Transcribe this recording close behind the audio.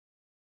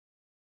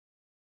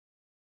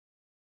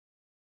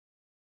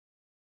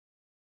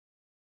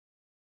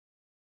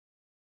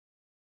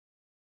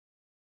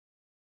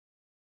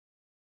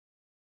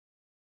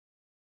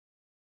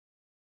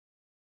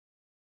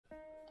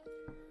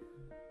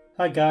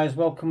Hi guys,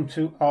 welcome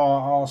to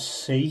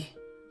RRC.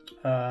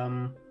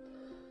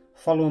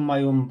 Following my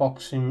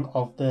unboxing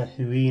of the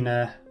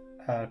Huina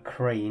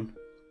crane,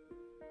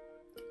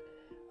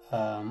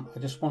 I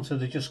just wanted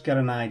to get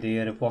an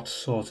idea of what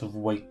sort of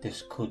weight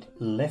this could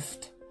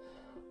lift.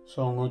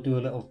 So I'm going to do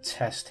a little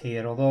test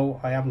here. Although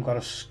I haven't got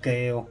a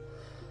scale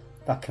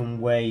that can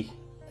weigh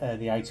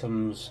the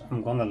items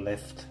I'm going to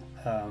lift,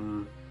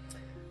 I'm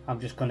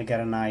just going to get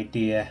an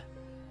idea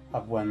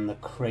of when the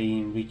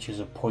crane reaches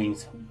a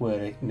point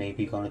where it may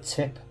be going to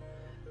tip,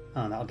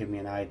 and that'll give me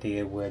an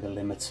idea where the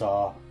limits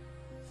are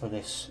for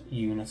this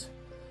unit.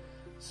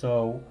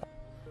 So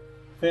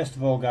first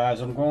of all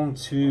guys, I'm going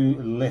to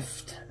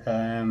lift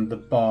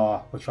the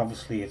bar, which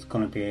obviously it's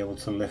going to be able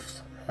to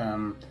lift,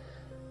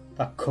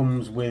 that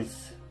comes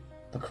with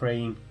the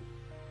crane.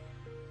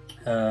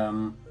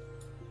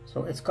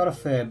 So it's got a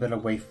fair bit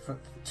of weight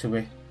to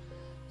it,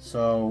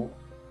 so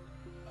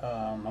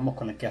I'm not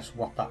going to guess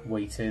what that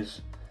weight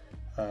is.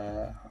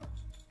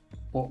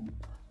 But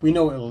we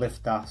know it'll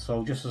lift that,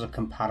 so just as a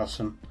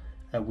comparison,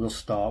 we'll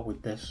start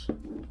with this.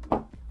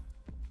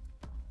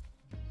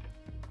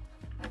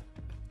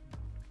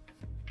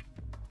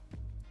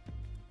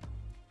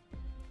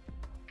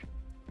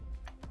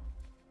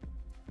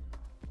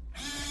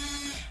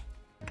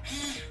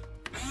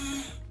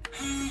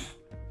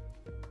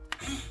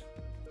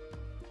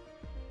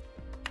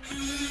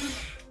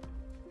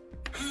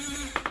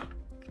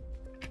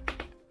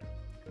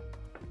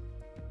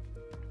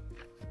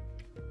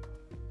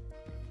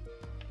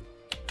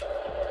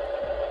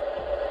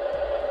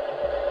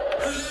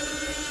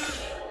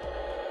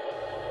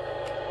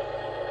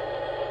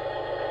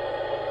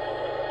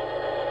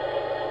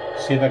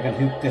 See if I can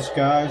hook this,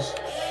 guys.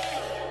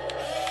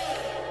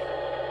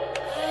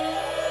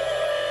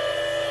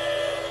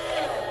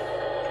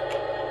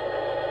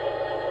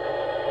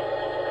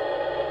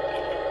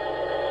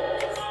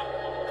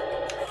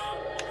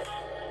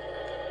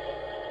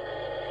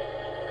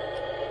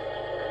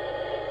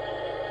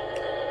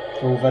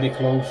 Oh, very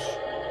close.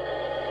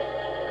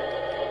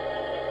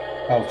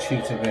 I'll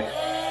cheat a bit.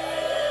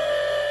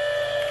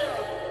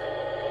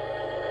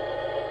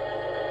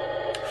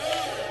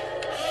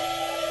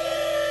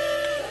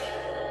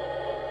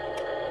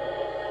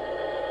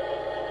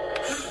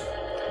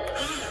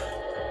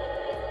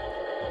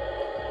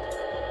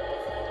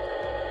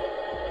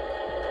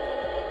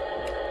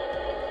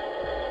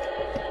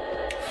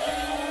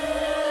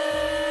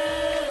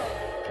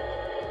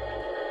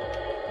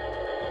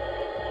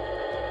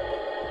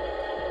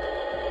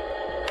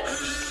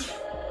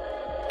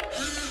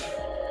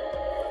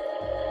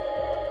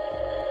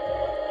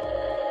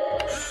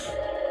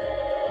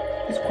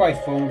 It's quite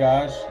fun,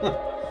 guys.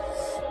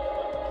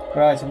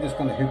 Right, I'm just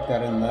going to hook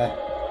that in there.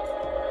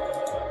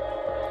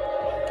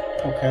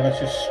 Okay, let's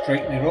just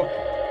straighten it up.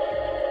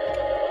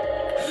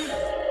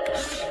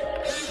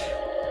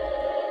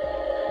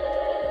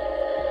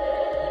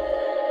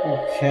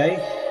 Okay,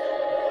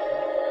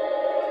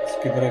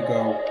 let's give it a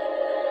go.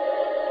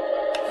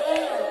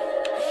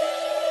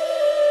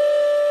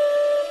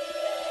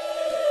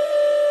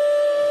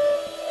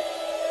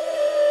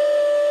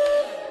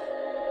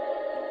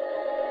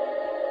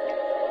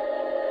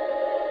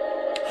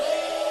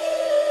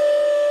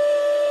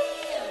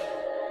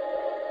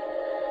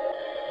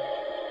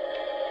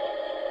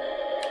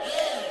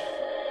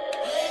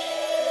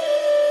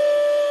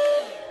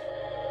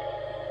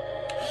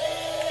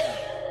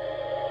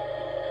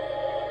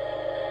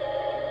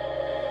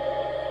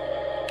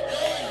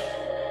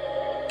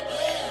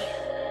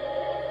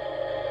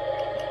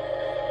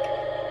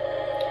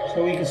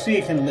 So you can see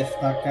it can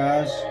lift that,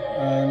 guys,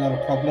 not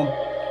a problem.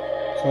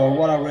 So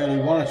what I really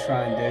want to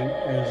try and do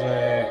is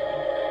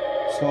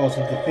sort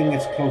of the thing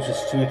that's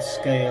closest to its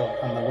scale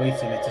and the weight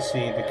of it, to see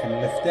if it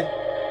can lift it.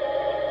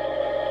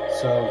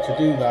 So to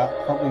do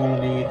that, probably going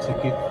to need to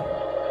give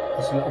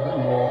this a little bit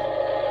more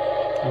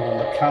on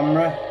the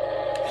camera.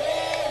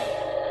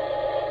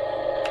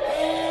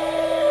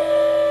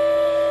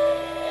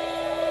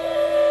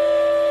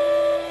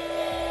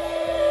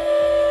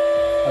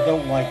 I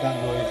don't like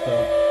that noise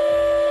though.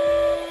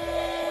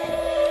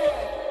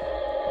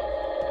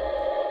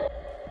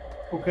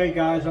 Okay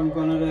guys, I'm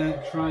going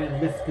to try and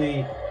lift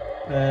the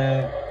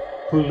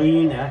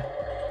Huina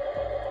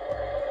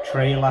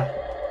trailer.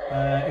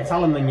 It's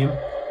aluminium,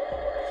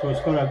 so it's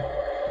got a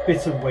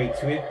bit of weight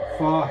to it,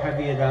 far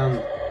heavier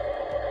than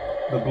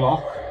the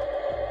block.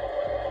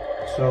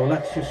 So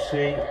let's just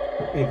see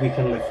if we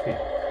can lift it.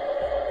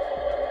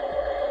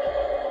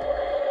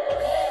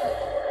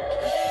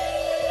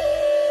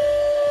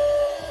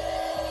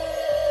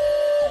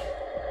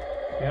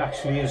 It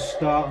actually is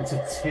starting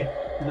to tip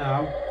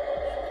now.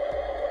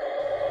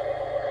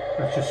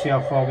 Let's just see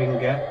how far we can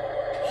get.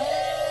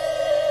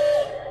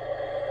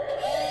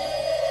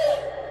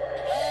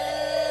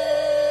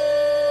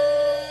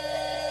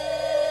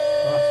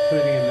 Well, that's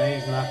pretty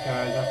amazing, that,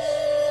 guys. That's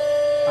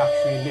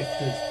actually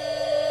lifted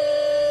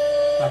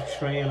that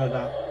trailer.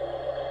 That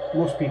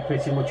must be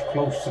pretty much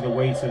close to the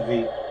weight of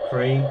the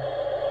crane.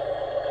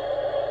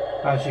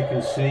 As you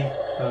can see,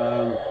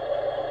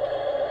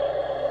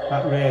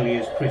 that really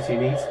is pretty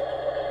neat.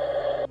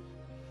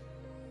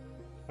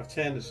 I've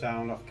turned the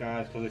sound off,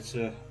 guys, because it's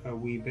a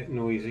wee bit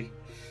noisy.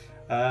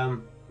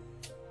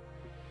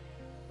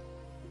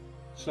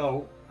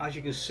 So as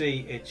you can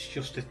see, it's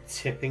just a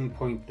tipping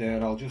point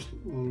there. I'll just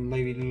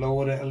maybe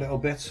lower it a little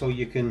bit so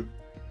you can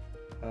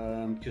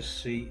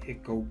just see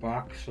it go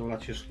back. So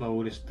let's just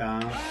lower this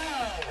down.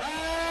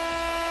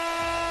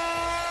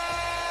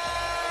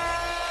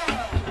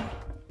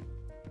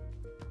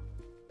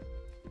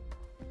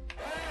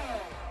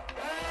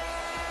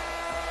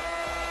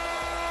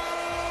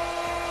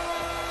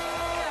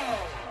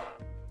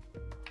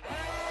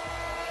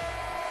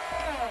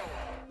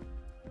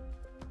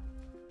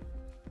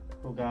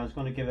 Well guys,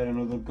 going to give it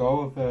another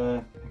go of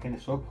picking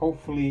this up.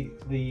 Hopefully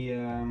the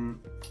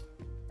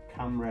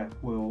camera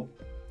will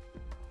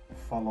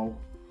follow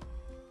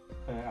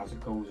as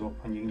it goes up,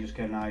 and you can just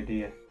get an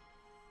idea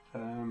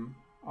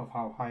of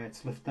how high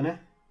it's lifting it.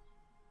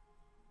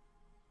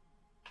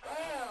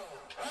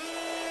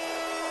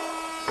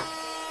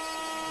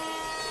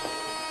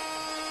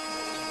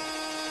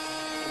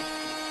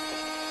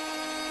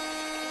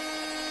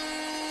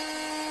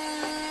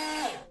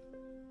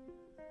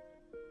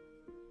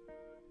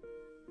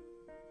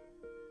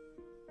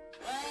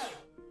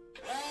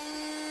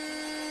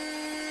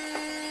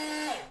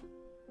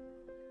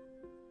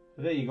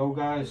 There you go,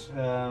 guys.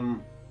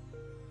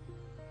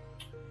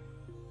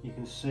 You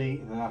can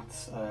see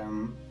that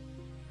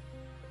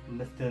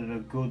lifted a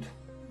good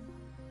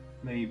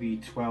maybe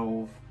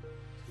 12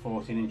 to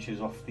 14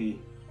 inches off the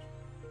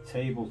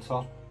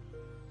tabletop.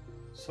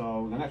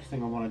 So the next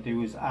thing I want to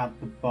do is add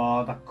the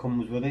bar that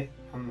comes with it,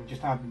 and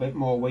just add a bit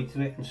more weight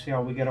to it and see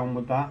how we get on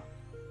with that.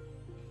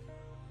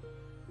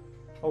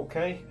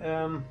 Okay,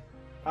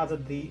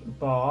 added the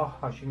bar,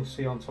 as you can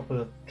see on top of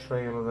the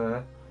trailer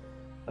there.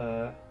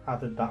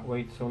 Added that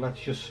weight, so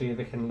let's just see if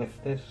we can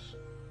lift this.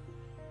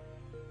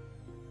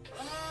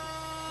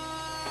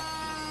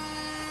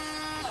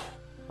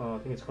 Oh, I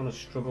think it's going to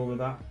struggle with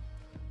that.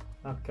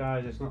 That guy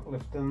is not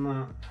lifting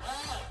that.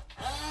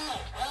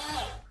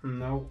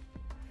 No.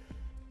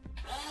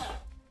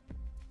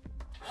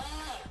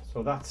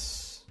 So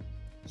that's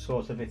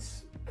sort of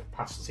its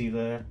capacity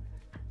there,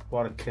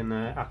 what it can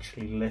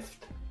actually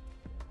lift.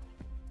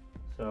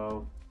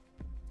 So,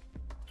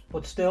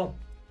 but still,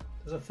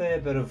 there's a fair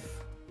bit of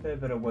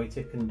weight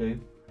it can do.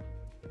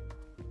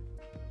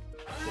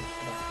 Shift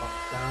that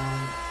back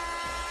down.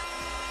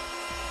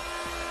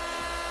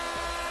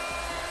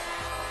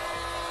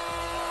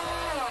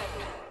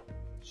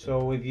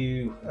 So if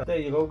you, there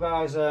you go,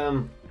 guys.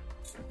 The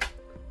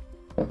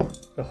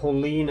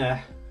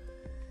Huina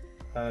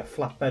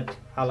flatbed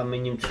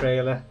aluminium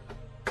trailer.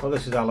 Well,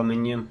 this is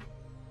aluminium.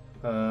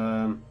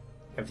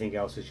 Everything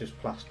else is just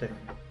plastic.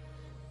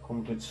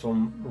 Comes with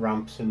some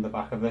ramps in the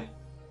back of it.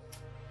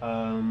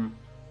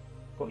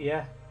 But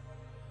yeah,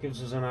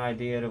 gives us an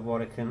idea of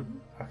what I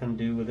can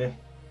do with it.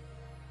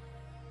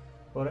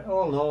 But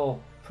all in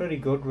all, pretty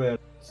good really.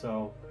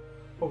 So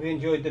hope you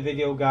enjoyed the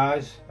video,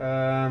 guys.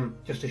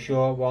 Just a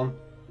short one,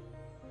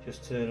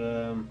 just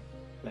to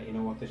let you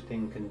know what this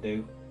thing can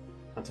do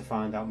and to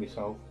find out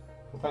myself.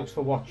 Well, thanks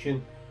for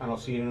watching, and I'll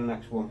see you in the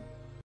next one.